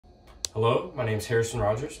Hello, my name is Harrison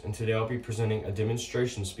Rogers, and today I'll be presenting a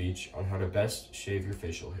demonstration speech on how to best shave your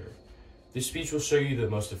facial hair. This speech will show you the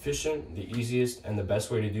most efficient, the easiest, and the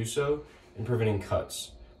best way to do so in preventing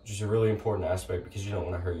cuts, which is a really important aspect because you don't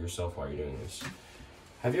want to hurt yourself while you're doing this.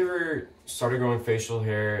 Have you ever started growing facial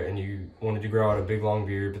hair and you wanted to grow out a big long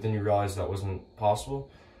beard, but then you realized that wasn't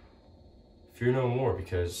possible? Fear no more,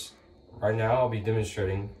 because right now I'll be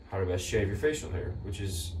demonstrating how to best shave your facial hair, which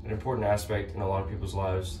is an important aspect in a lot of people's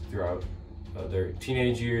lives throughout their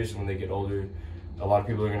teenage years. When they get older, a lot of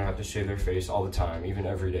people are going to have to shave their face all the time, even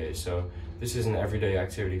every day. So this is an everyday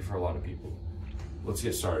activity for a lot of people. Let's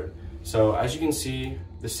get started. So as you can see,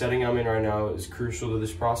 the setting I'm in right now is crucial to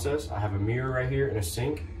this process. I have a mirror right here and a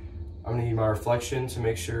sink. I'm going to need my reflection to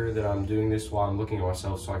make sure that I'm doing this while I'm looking at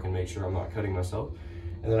myself, so I can make sure I'm not cutting myself.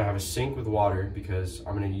 And then I have a sink with water because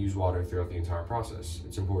I'm going to use water throughout the entire process.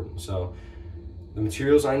 It's important. So the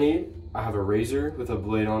materials I need, I have a razor with a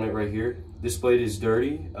blade on it right here. This blade is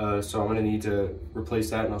dirty, so I'm going to need to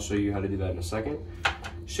replace that, and I'll show you how to do that in a second.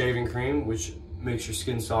 Shaving cream, which makes your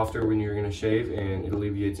skin softer when you're going to shave, and it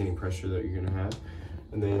alleviates any pressure that you're going to have.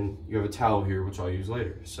 And then you have a towel here, which I'll use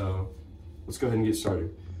later. So let's go ahead and get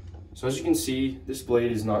started. So as you can see, this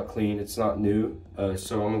blade is not clean. It's not new.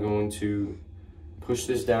 So I'm going to push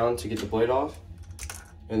this down to get the blade off,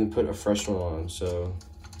 and then put a fresh one on. So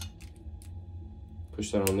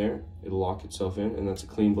push that on there, it'll lock itself in, and that's a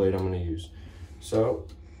clean blade I'm going to use. So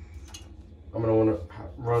I'm going to want to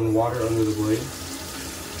run water under the blade.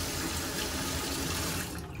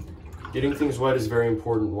 Getting things wet is very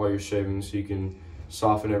important while you're shaving, so you can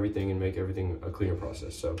soften everything and make everything a cleaner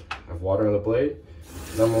process. So I have water on the blade,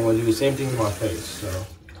 and I'm going to do the same thing with my face. So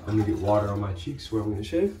I'm going to get water on my cheeks where I'm going to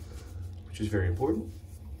shave, which is very important.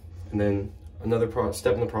 And then another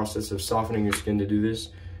step in the process of softening your skin to do this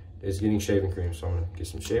is getting shaving cream. So I'm gonna get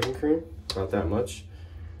some shaving cream, about that much,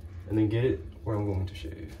 and then get it where I'm going to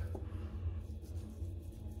shave.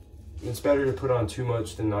 It's better to put on too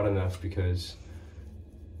much than not enough, because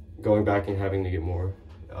going back and having to get more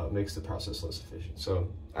makes the process less efficient. So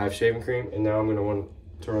I have shaving cream, and now I'm gonna want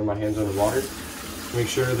to run my hands under water to make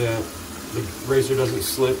sure that the razor doesn't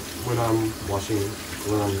slip when I'm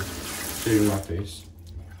shaving my face.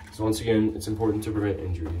 So once again, it's important to prevent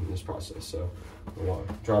injury in this process. So I'm gonna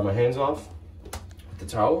dry my hands off with the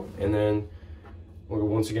towel, and then we'll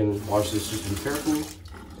once again wash this just carefully,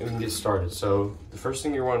 and we can get started. So the first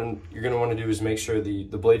thing you're gonna want to do is make sure the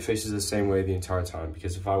blade faces the same way the entire time,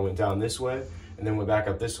 because if I went down this way and then went back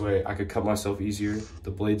up this way, I could cut myself easier.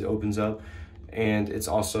 The blade opens up, and it's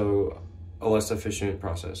also a less efficient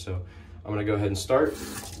process. So I'm gonna go ahead and start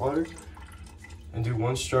water and do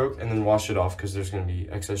one stroke, and then wash it off, because there's going to be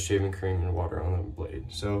excess shaving cream and water on the blade.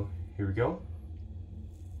 So here we go.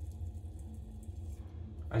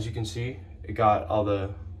 As you can see, it got all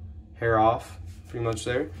the hair off pretty much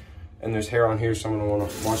there, and there's hair on here, so I'm going to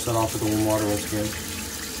want to wash that off with the warm water once again.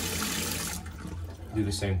 Do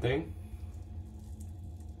the same thing.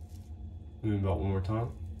 Do it about one more time.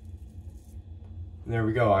 And there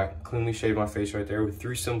we go. I cleanly shaved my face right there with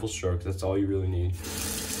 3 simple strokes. That's all you really need.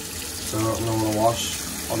 So I'm going to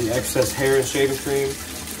wash all the excess hair and shaving cream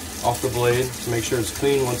off the blade to make sure it's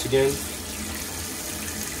clean once again.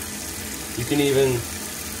 You can even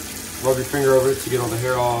rub your finger over it to get all the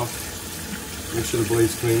hair off. Make sure the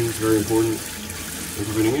blade's clean. It's very important in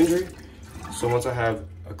preventing injury. So once I have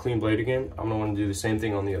a clean blade again, I'm going to want to do the same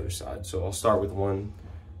thing on the other side. So I'll start with one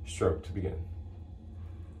stroke to begin.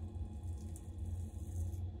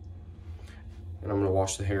 And I'm going to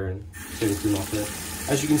wash the hair and shaving cream off there.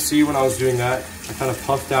 As you can see, when I was doing that, I kind of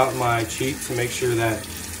puffed out my cheek to make sure that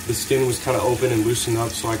the skin was kind of open and loosened up,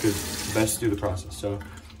 so I could best do the process. So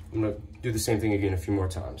I'm going to do the same thing again a few more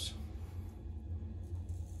times.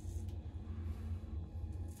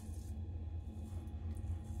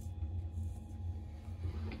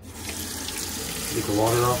 Get the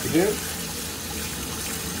water off again.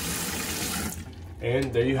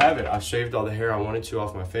 And there you have it. I shaved all the hair I wanted to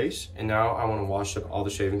off my face, and now I want to wash up all the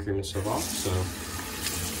shaving cream and stuff off. So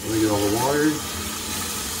let me get all the water.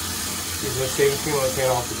 Get the shaving cream on the pan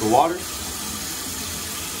off with the water.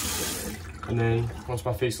 And then once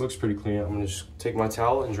my face looks pretty clean, I'm going to just take my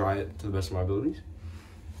towel and dry it to the best of my abilities.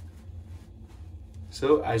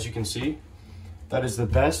 So as you can see, that is the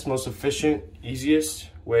best, most efficient, easiest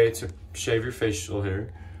way to shave your facial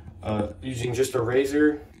hair. Using just a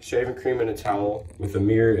razor, shaving cream, and a towel with a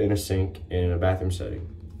mirror and a sink in a bathroom setting.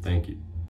 Thank you.